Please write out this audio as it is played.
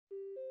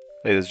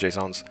Hey, this is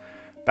Jason's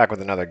back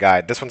with another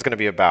guide. This one's going to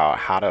be about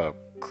how to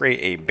create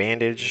a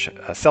bandage,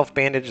 a self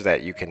bandage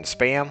that you can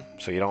spam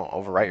so you don't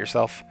overwrite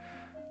yourself.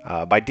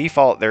 By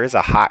default, there is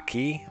a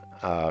hotkey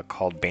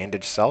called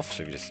Bandage Self.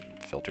 So you just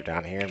filter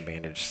down here and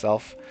Bandage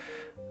Self.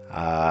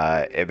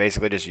 It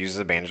basically just uses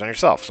a bandage on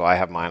yourself. So I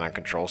have mine on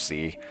Control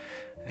C,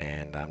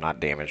 and I'm not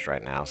damaged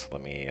right now. So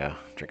let me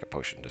drink a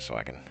potion just so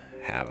I can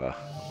have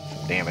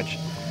some damage.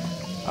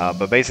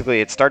 But basically,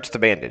 it starts the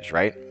bandage,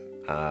 right?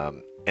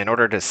 In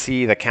order to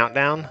see the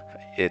countdown,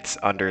 it's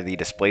under the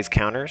displays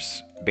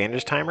counters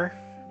bandage timer,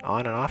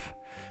 on and off.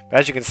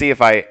 But as you can see,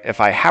 if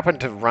I happen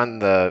to run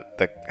the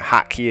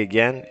hotkey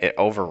again, it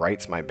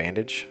overwrites my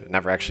bandage. It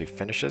never actually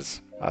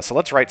finishes. So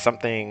let's write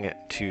something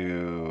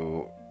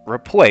to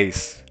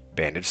replace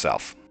bandage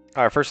self.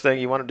 All right, first thing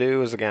you want to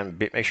do is, again,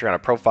 make sure you're on a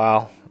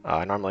profile.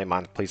 Normally I'm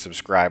on please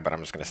subscribe, but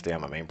I'm just going to stay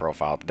on my main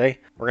profile today.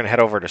 We're going to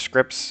head over to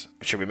scripts.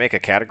 Should we make a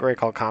category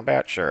called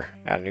combat? Sure.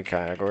 Add a new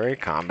category,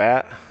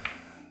 combat.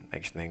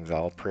 Makes things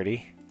all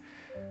pretty.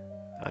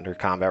 Under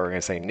combat, we're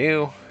going to say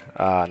new,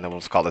 and then we'll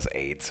just call this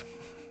AIDS.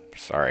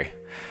 Sorry.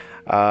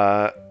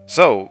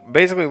 So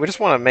basically, we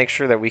just want to make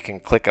sure that we can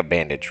click a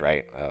bandage,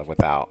 right,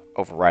 without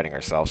overriding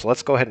ourselves. So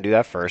let's go ahead and do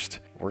that first.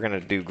 We're going to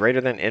do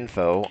greater than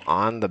info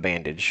on the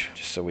bandage,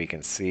 just so we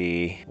can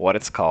see what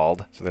it's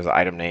called. So there's an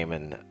item name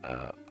and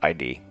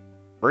ID.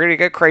 We're going to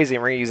get crazy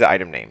and we're going to use the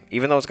item name.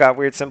 Even though it's got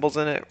weird symbols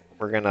in it,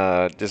 we're going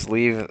to just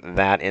leave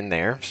that in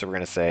there. So we're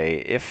going to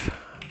say if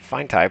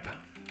find type.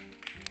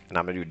 And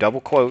I'm going to do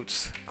double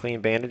quotes,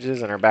 clean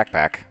bandages in our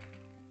backpack,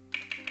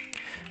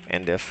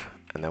 and if,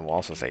 and then we'll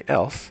also say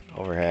else,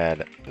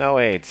 overhead, no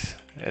AIDS,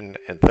 and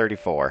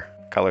 34,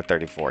 color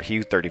 34,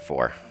 hue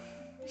 34,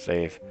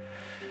 save.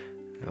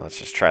 And let's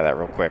just try that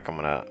real quick. I'm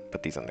going to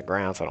put these on the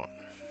ground so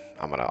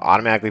I'm going to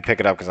automatically pick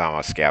it up because I'm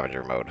on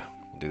scavenger mode.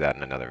 We'll do that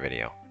in another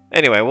video.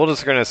 Anyway, we're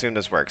just going to assume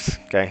this works,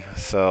 okay?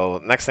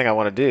 So next thing I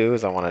want to do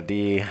is I want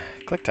to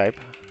click type,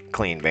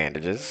 clean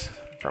bandages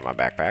from my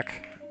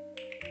backpack.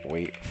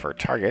 Wait for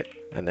target,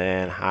 and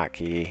then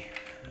hotkey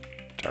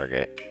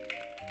target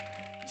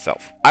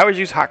self. I would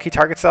use hotkey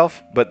target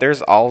self, but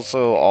there's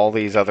also all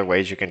these other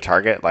ways you can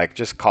target, like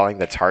just calling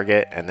the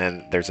target, and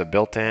then there's a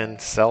built-in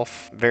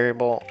self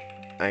variable.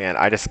 Again,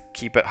 I just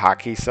keep it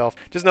hotkey self.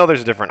 Just know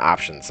there's different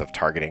options of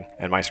targeting,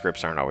 and my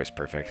scripts aren't always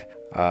perfect.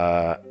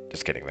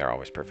 Just kidding, they're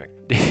always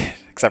perfect,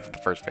 except for the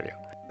first video.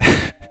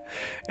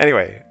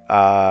 Anyway,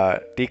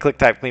 declick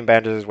type clean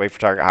bandages, wait for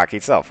target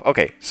hotkey self.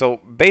 Okay, so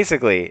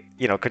basically,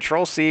 you know,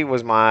 Control C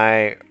was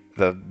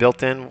the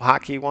built-in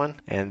hotkey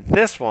one, and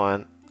this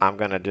one I'm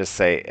gonna just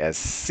say as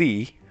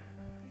C,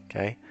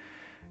 okay,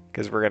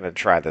 because we're gonna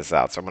try this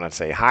out. So I'm gonna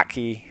say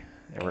hotkey,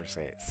 and we're gonna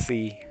say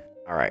C.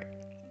 All right.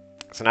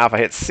 So now if I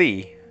hit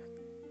C,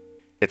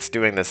 it's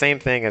doing the same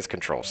thing as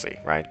Control C,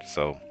 right?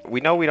 So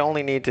we know we'd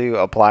only need to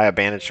apply a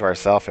bandage to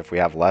ourselves if we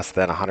have less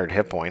than 100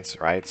 hit points,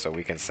 right? So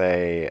we can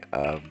say,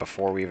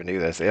 before we even do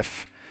this,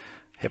 if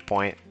hit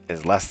point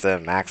is less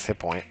than max hit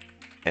point,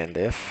 and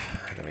if,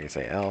 and then we can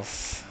say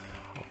else,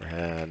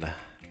 overhead,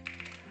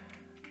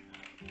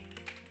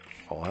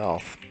 full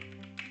health.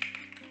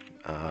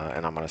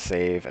 And I'm going to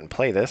save and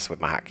play this with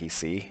my hotkey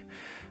C.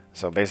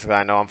 So basically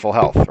I know I'm full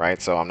health,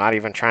 right? So I'm not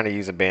even trying to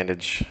use a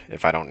bandage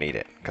if I don't need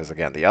it. Because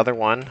again, the other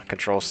one,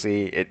 Control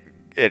C,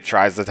 it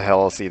tries to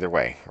tell us either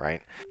way,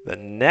 right? The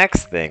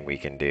next thing we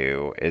can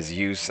do is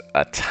use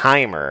a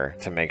timer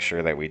to make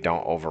sure that we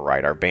don't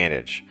overwrite our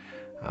bandage.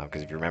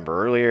 Because if you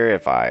remember earlier,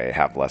 if I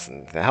have less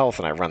than the health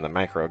and I run the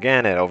micro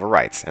again, it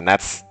overwrites. And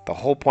that's the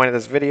whole point of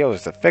this video,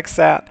 is to fix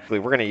that. We're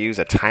going to use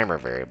a timer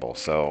variable.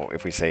 So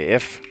if we say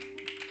if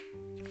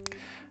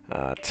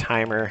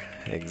timer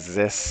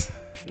exists,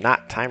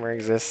 not timer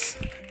exists,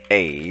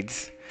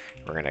 AIDS,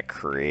 we're going to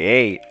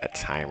create a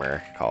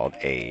timer called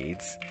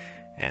AIDS,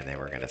 and then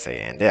we're going to say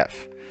and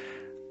if.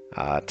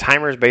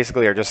 Timers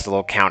basically are just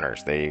little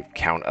counters. They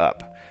count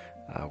up.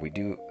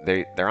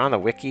 They're on the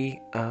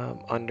wiki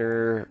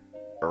under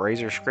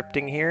Razor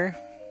scripting here.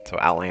 So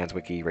Outlands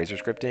wiki, Razor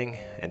scripting,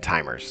 and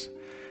timers.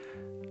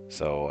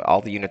 So all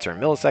the units are in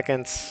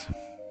milliseconds.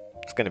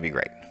 It's going to be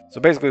great.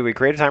 So basically we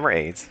create a timer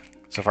AIDS.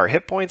 So if our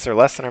hit points are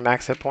less than our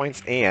max hit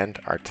points and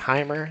our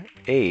timer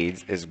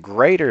AIDS is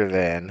greater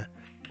than,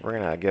 we're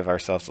going to give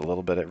ourselves a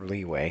little bit of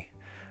leeway,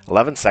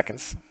 11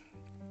 seconds,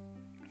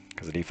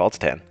 because the default's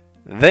 10.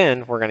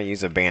 Then we're going to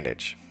use a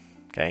bandage,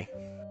 okay?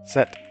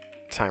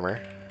 Set timer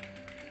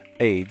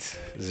AIDS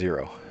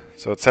 0.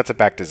 So it sets it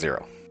back to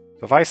 0.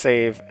 So if I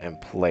save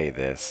and play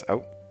this,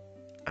 oh,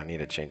 I need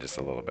to change this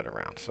a little bit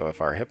around. So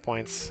if our hit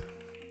points,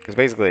 because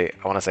basically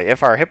I want to say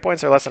if our hit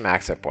points are less than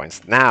max hit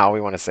points, now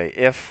we want to say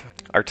if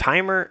our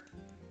timer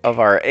of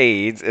our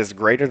AIDS is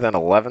greater than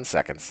 11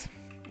 seconds.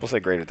 We'll say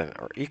greater than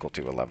or equal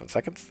to 11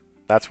 seconds.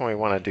 That's when we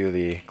want to do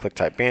the click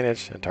type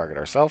bandage and target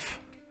ourselves.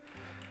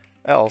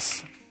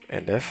 Else,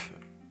 and if,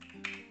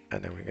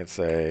 and then we can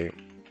say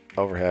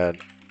overhead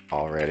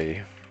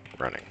already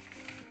running.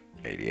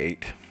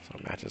 88, so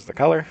it matches the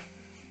color.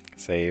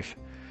 Save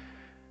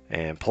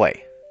and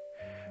play.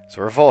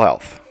 So we're full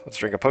health. Let's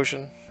drink a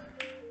potion.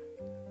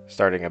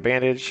 Starting a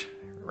bandage,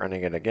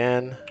 running it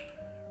again,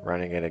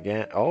 running it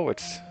again. Oh,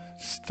 it's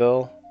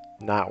still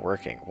not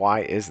working.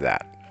 Why is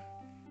that?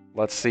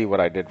 Let's see what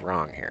I did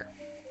wrong here.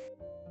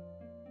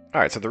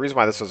 Alright, so the reason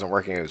why this wasn't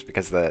working is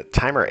because the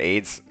timer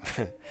aids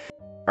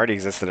already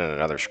existed in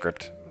another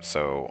script,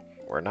 so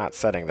we're not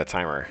setting the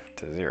timer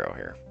to 0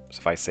 here. So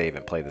if I save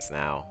and play this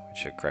now, it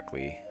should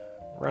correctly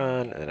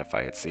run, and then if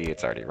I hit C,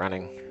 it's already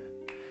running.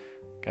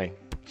 Okay,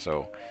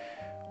 so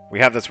we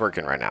have this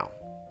working right now.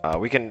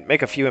 We can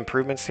make a few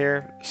improvements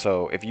here.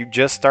 So if you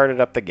just started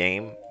up the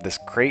game, this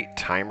create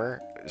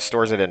timer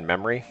stores it in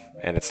memory,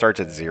 and it starts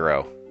at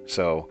 0.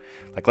 So,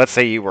 like, let's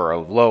say you were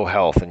low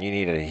health and you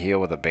needed to heal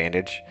with a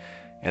bandage,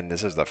 and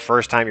this is the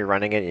first time you're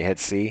running it, you hit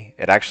C,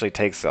 it actually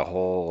takes a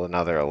whole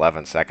another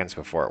 11 seconds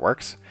before it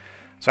works.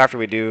 So after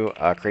we do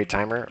create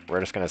timer, we're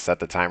just going to set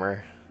the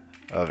timer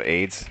of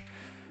aids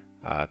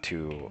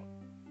to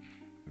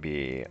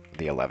be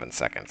the 11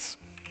 seconds.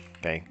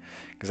 Okay,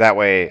 because that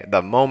way,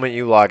 the moment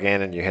you log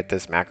in and you hit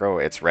this macro,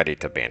 it's ready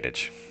to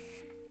bandage.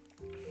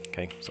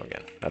 Okay, so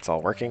again, that's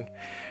all working.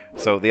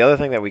 So the other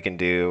thing that we can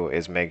do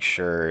is make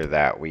sure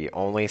that we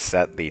only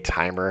set the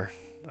timer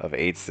of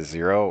aids to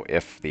 0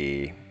 if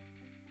the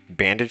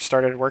bandage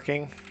started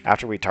working.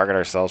 After we target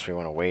ourselves, we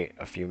want to wait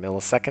a few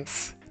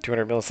milliseconds,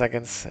 200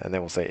 milliseconds, and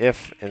then we'll say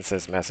if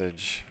instance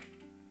message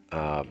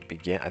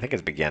begin, I think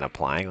it's begin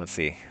applying. Let's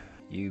see.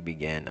 You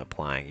begin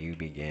applying, you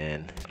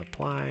begin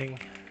applying.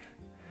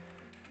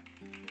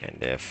 And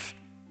if,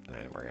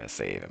 and we're going to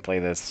save and play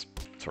this,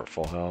 so we're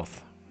full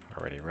health,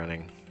 already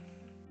running.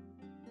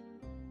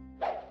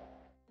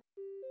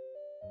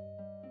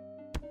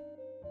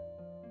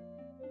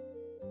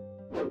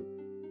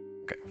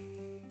 Okay.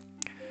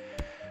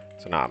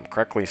 So now I'm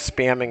correctly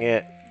spamming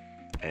it,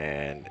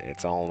 and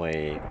it's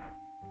only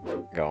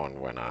going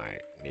when I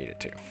need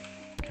it to.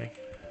 Okay.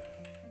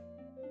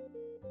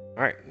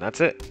 All right, that's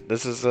it.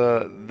 This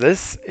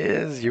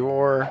is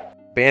your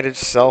bandage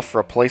self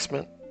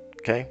replacement.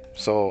 Okay,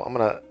 so I'm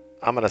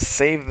gonna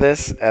save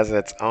this as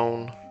its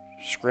own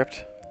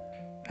script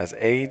as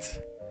aids.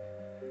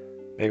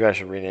 Maybe I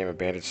should rename it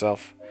bandage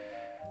self.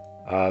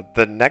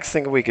 The next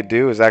thing we could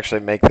do is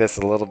actually make this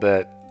a little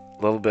bit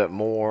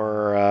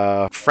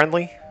more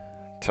friendly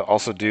to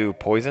also do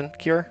poison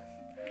cure.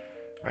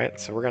 Right,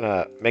 so we're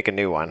gonna make a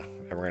new one,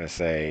 and we're gonna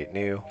say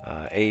new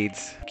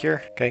aids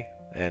cure. Okay,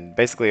 and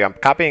basically I'm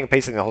copying and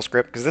pasting the whole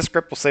script because this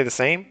script will say the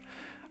same.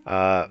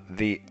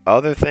 The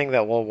other thing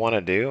that we'll want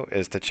to do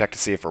is to check to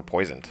see if we're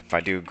poisoned. If I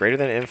do greater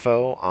than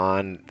info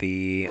on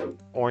the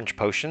orange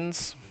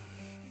potions,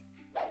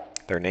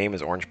 their name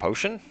is orange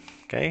potion.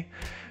 Okay,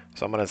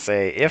 so I'm going to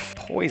say if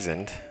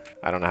poisoned,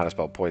 I don't know how to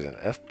spell poison,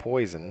 if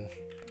poisoned,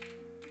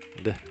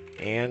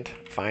 and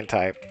find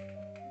type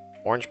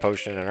orange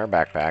potion in our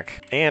backpack,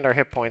 and our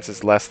hit points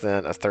is less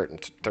than a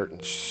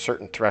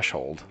certain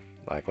threshold.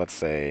 Like, let's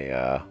say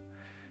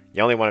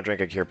you only want to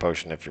drink a cure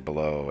potion if you're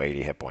below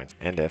 80 hit points,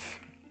 and if.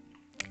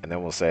 And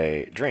then we'll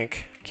say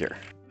drink cure.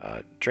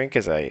 Drink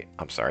is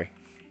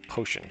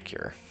potion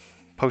cure.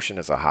 Potion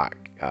is a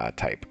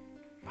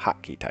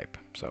hotkey type.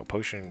 So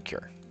potion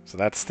cure. So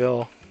that's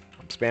still,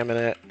 I'm spamming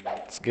it.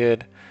 It's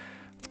good.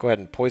 Let's go ahead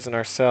and poison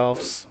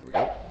ourselves. Here we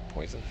go.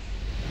 Poison.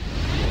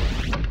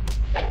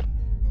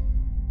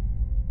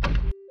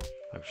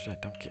 Oh shit!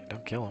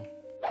 Don't kill him.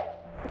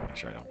 Make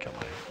sure I don't kill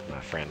my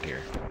friend here.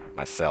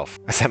 Myself.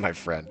 I said my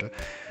friend.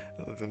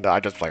 No,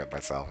 I just play with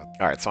myself.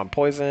 All right, so I'm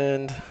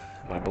poisoned.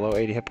 Am I below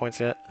 80 hit points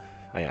yet?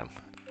 I am.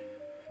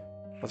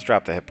 Let's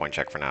drop the hit point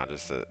check for now,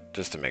 just to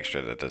make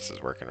sure that this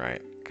is working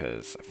right,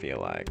 because I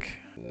feel like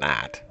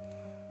not.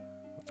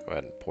 Let's go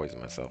ahead and poison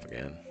myself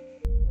again.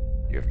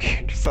 You have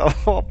cured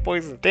yourself all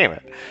poison. Damn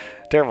it!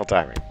 Terrible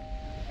timing.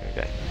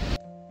 Okay.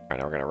 All right,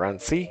 now we're gonna run.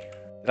 See?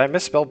 Did I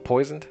misspell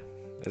poisoned?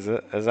 Is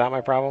that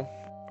my problem,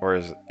 or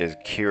is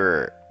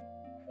cure?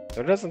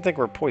 So it doesn't think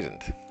we're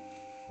poisoned.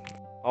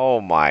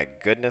 Oh my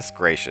goodness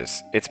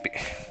gracious! It's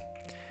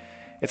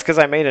because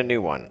I made a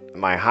new one.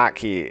 My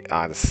hotkey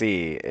on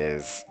C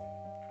is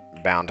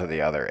bound to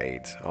the other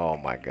aids. Oh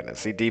my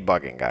goodness. See,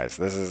 debugging, guys.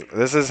 This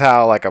is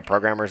how like a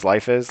programmer's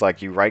life is.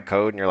 Like you write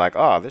code and you're like,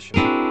 oh, this should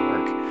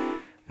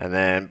work, and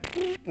then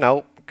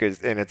nope,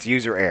 and it's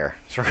user error.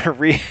 So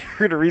we're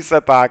gonna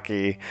reset the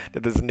hotkey to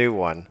this new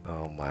one.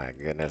 Oh my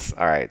goodness.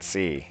 All right,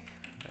 C.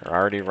 They're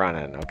already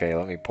running. Okay,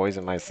 let me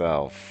poison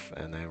myself,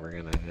 and then we're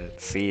gonna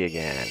hit C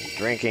again.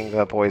 Drinking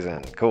the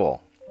poison.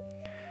 Cool.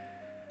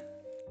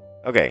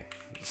 Okay,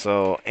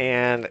 so,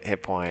 and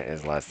hit point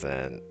is less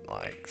than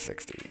like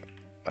 60,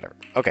 whatever.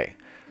 Okay,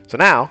 so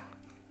now,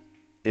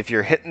 if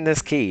you're hitting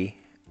this key,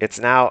 it's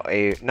now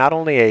not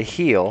only a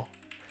heal,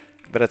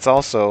 but it's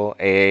also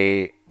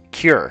a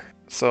cure.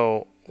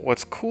 So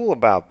what's cool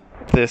about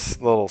this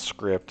little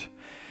script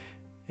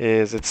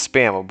is it's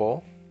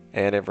spammable,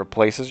 and it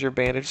replaces your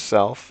bandage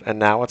self, and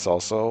now it's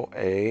also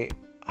a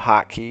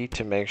hotkey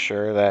to make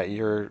sure that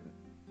you're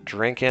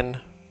drinking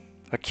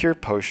a cure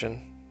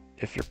potion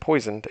if you're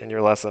poisoned and you're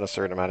less than a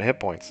certain amount of hit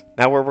points.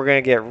 Now where we're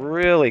going to get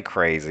really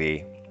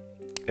crazy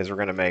is we're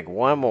going to make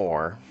one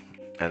more,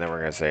 and then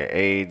we're going to say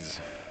aids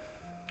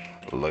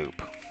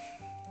loop.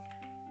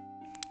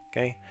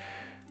 Okay,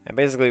 and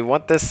basically we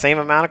want this same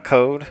amount of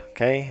code.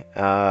 Okay,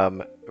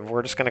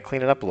 we're just gonna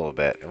clean it up a little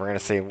bit. We're gonna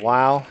say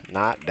while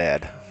not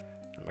dead.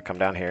 I'm gonna come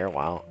down here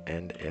while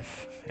and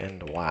if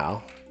and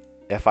while.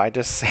 If I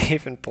just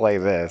save and play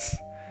this,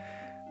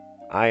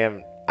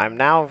 I'm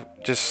now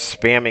just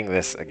spamming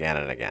this again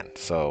and again.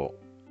 So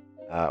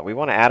we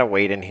want to add a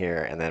wait in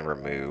here and then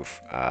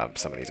remove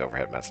some of these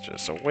overhead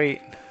messages. So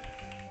wait,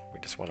 we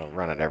just want to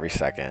run it every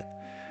second.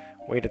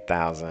 Wait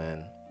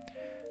 1,000.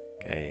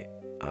 Okay.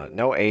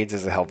 No aids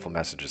is a helpful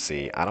message to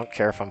see. I don't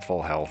care if I'm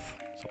full health,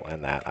 so we'll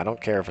end that. I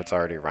don't care if it's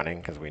already running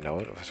because we know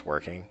it was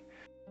working.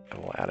 And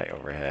we'll add a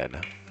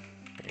overhead.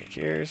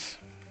 Gears.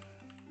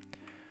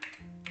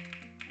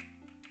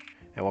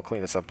 And we'll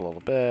clean this up a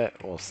little bit.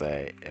 We'll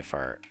say if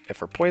our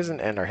poison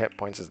and our hit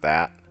points is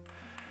that,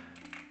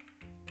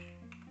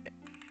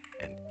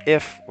 and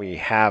if we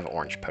have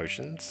orange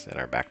potions in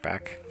our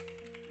backpack,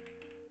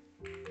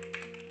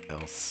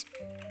 else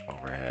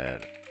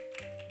overhead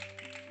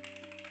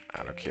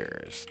auto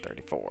cures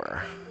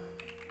 34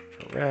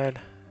 for red.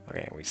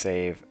 Okay, we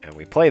save and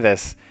we play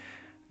this.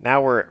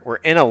 Now we're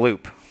in a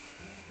loop.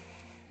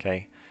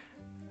 Okay,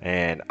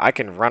 and I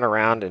can run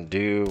around and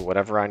do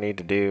whatever I need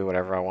to do,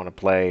 whatever I want to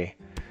play.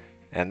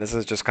 And this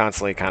is just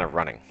constantly kind of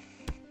running.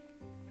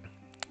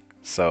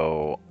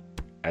 So,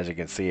 as you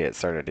can see, it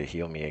started to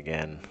heal me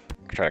again.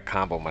 Try to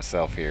combo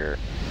myself here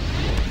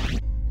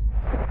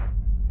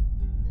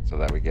so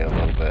that we get a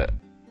little bit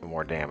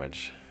more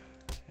damage.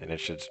 And it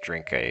should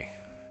drink a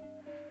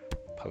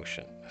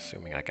potion,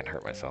 assuming I can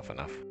hurt myself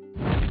enough.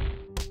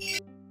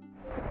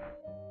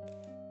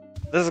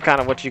 This is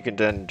kind of what you can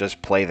then just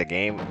play the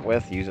game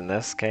with using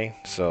this, okay?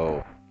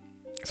 So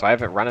I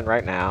have it running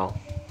right now,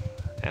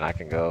 and I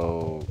can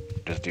go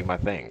just do my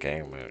thing, okay?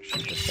 I'm gonna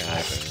shoot this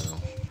guy.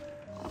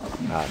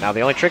 Now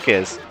the only trick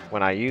is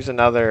when I use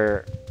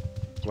another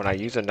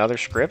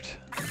script,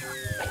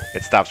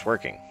 it stops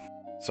working.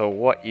 So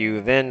what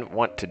you then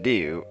want to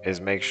do is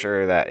make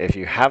sure that if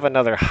you have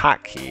another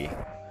hotkey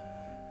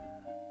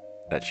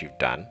that you've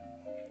done,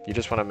 you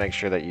just want to make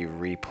sure that you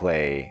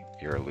replay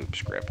your loop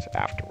script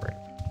afterward.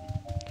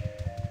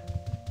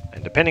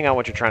 And depending on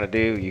what you're trying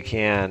to do, you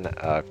can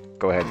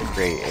go ahead and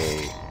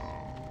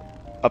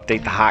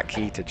update the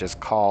hotkey to just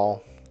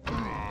call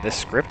this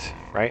script,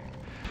 right?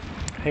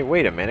 Hey,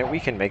 wait a minute, we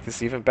can make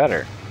this even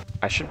better.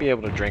 I should be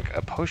able to drink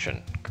a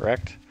potion,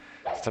 correct?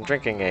 Since I'm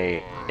drinking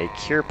a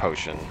cure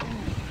potion,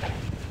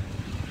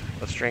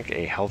 let's drink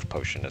a health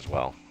potion as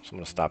well. So I'm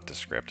going to stop this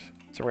script.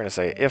 So we're going to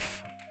say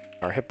if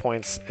our hit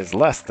points is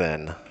less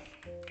than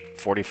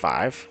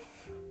 45,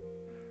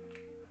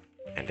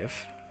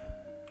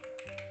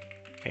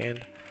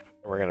 and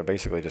we're going to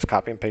basically just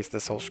copy and paste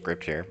this whole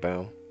script here.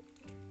 Boom.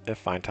 If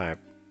find type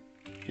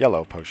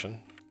yellow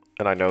potion.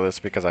 And I know this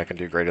because I can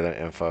do greater than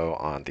info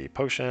on the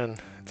potion.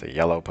 It's a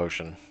yellow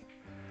potion.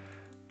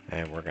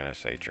 And we're going to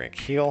say drink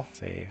heal.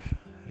 Save.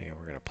 And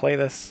we're going to play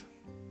this.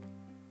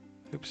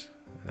 Oops.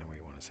 And then we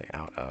want to say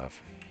out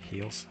of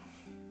heals.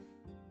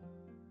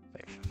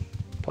 Save.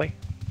 Play.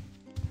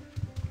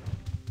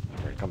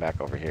 We're going to come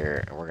back over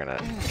here and we're going to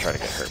try to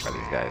get hurt by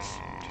these guys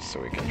just so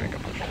we can drink a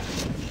potion.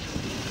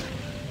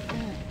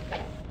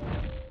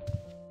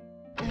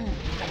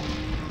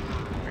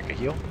 Drink a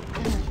heal.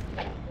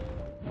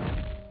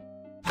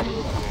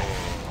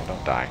 Oh,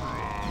 don't die.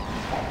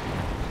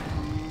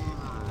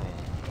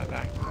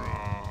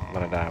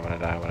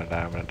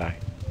 I'm gonna die.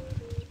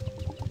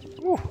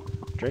 Woo!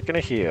 Drinking a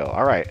heal.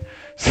 Alright.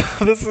 So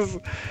this is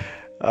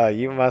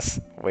you must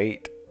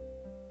wait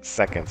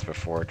seconds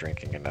before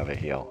drinking another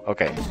heal.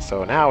 Okay,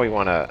 so now we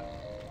wanna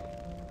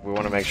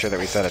make sure that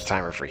we set a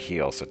timer for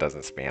heal so it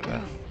doesn't spam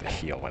the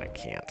heal when it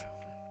can't.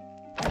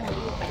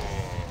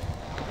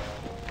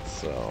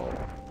 So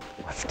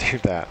let's do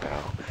that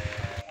now.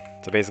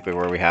 So basically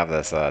where we have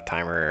this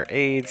timer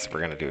aids, we're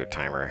gonna do a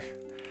timer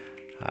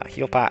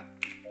heal pot.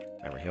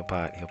 Timer heal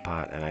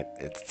pot, and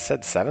it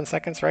said 7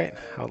 seconds, right?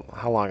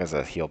 How long is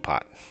a heal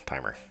pot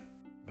timer?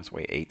 Let's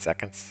wait 8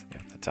 seconds.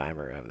 If the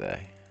timer of the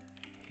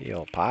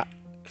heal pot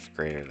is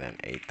greater than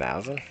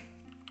 8,000,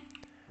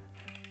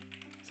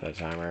 set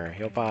timer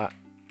heal pot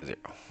 0.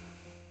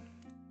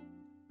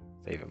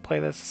 Save and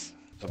play this.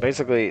 So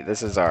basically,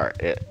 this is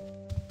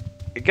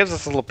it gives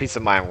us a little peace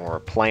of mind when we're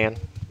playing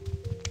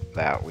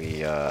that we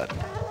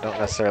don't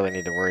necessarily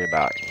need to worry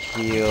about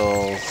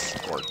heals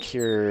or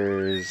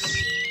cures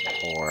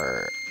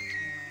or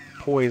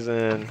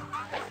poison.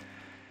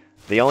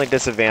 The only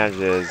disadvantage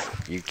is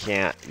you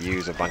can't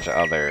use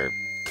other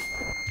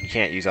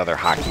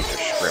hotkeys or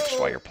scripts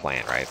while you're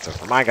playing, right? So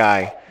for my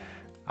guy,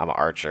 I'm an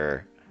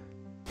archer.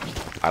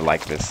 I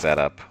like this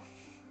setup.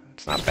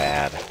 It's not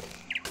bad.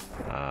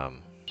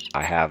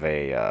 I have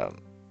a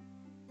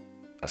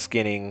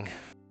skinning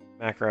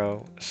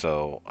macro,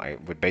 so I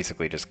would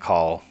basically just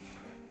call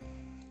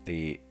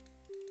the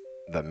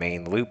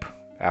main loop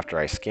after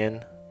I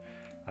skin.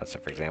 So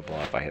for example,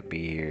 if I hit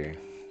B here,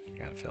 you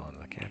gotta fill in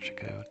the captcha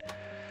code.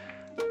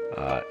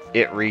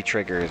 It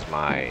re-triggers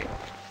my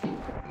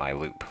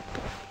loop,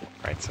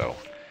 right? So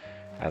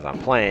as I'm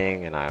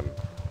playing and I'm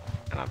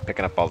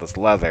picking up all this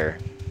leather,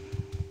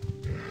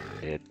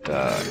 it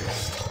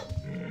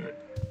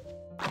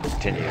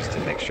continues to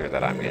make sure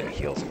that I'm getting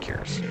heals and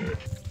cures.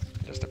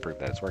 Just to prove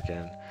that it's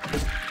working.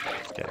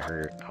 Let's get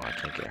hurt. Oh, I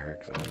can't get hurt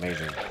because I'm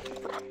amazing.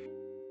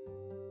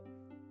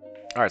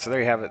 Alright, so there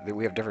you have it.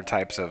 We have different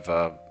types of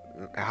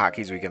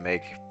hotkeys we can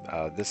make.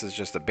 This is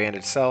just a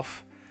bandage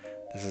self.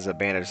 This is a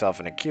bandage self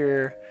and a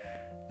cure.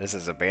 This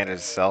is a bandage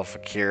self, a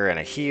cure, and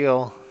a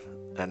heal.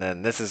 And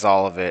then this is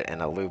all of it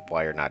in a loop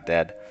while you're not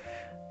dead.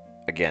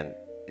 Again,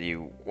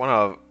 you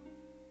want to...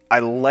 I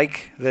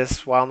like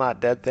this while not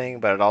dead thing,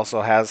 but it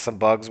also has some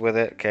bugs with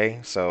it, okay?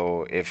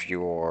 So if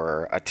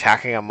you're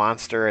attacking a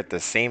monster at the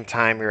same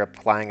time you're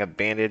applying a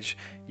bandage,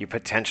 you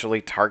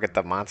potentially target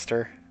the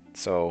monster.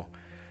 So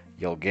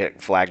you'll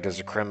get flagged as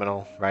a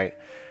criminal, right?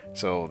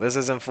 So this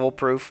isn't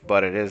foolproof,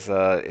 but it is.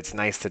 It's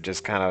nice to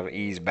just kind of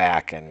ease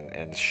back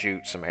and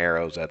shoot some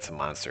arrows at some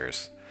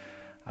monsters.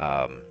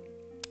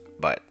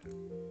 But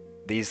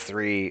these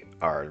three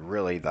are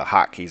really the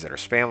hotkeys that are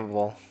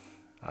spammable.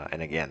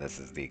 And again, this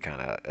is the kind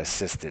of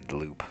assisted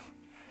loop.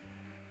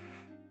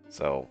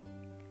 So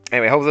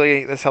anyway,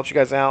 hopefully this helps you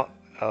guys out.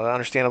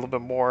 Understand a little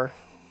bit more.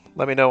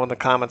 Let me know in the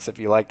comments if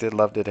you liked it,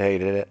 loved it,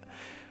 hated it.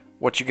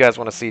 What you guys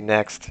want to see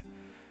next.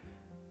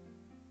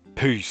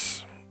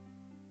 Peace.